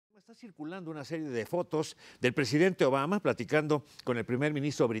Está circulando una serie de fotos del presidente Obama platicando con el primer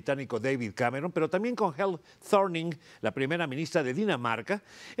ministro británico David Cameron, pero también con Helle Thorning, la primera ministra de Dinamarca,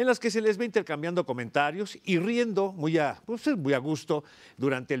 en las que se les ve intercambiando comentarios y riendo muy a gusto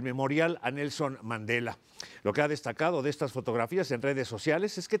durante el memorial a Nelson Mandela. Lo que ha destacado de estas fotografías en redes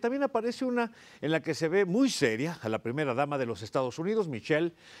sociales es que también aparece una en la que se ve muy seria a la primera dama de los Estados Unidos,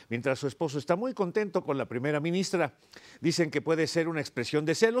 Michelle, mientras su esposo está muy contento con la primera ministra. Dicen que puede ser una expresión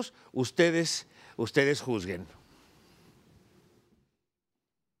de celos. Ustedes juzguen.